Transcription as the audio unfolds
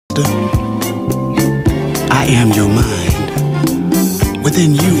I am your mind.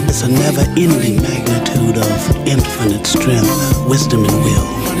 Within you is a never-ending magnitude of infinite strength, wisdom, and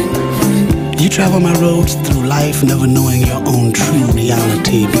will. You travel my roads through life never knowing your own true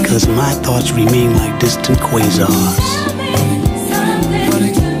reality because my thoughts remain like distant quasars.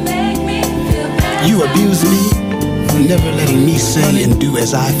 You abuse me, never letting me say and do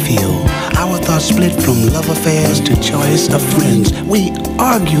as I feel. Our thoughts split from love affairs to choice of friends. We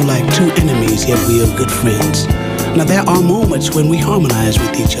argue like two enemies, yet we are good friends. Now there are moments when we harmonize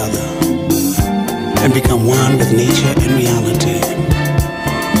with each other and become one with nature and reality.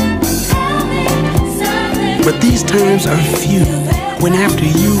 But these times are few, when after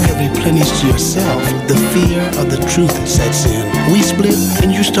you have replenished yourself, the fear of the truth sets in. We split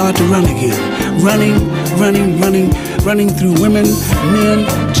and you start to run again. Running through women, men,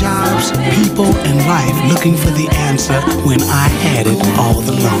 jobs, people, and life, looking for the answer when I had it all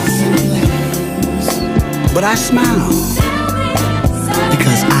along. But I smile,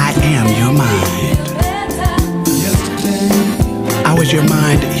 because I am your mind. I was your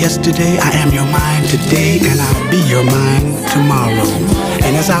mind yesterday, I am your mind today, and I'll be your mind tomorrow.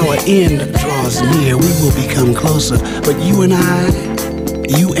 And as our end draws near, we will become closer. But you and I,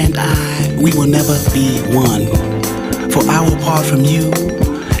 we will never be one. For I will part from you,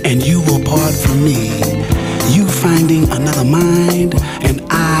 and you will part from me. You finding another mind, and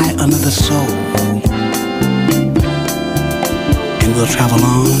I another soul. And we'll travel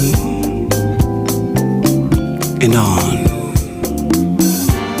on and on.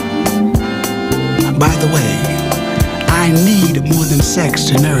 By the way, I need more than sex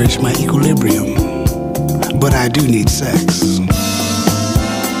to nourish my equilibrium, but I do need sex.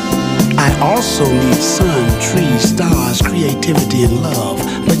 I also need sun, trees, stars, creativity, and love,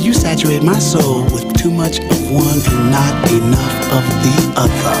 but you saturate my soul with too much of one and not enough of the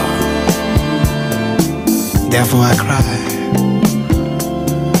other. Therefore I cry.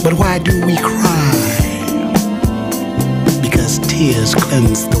 But why do we cry? Because tears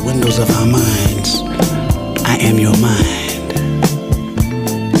cleanse the windows of our minds.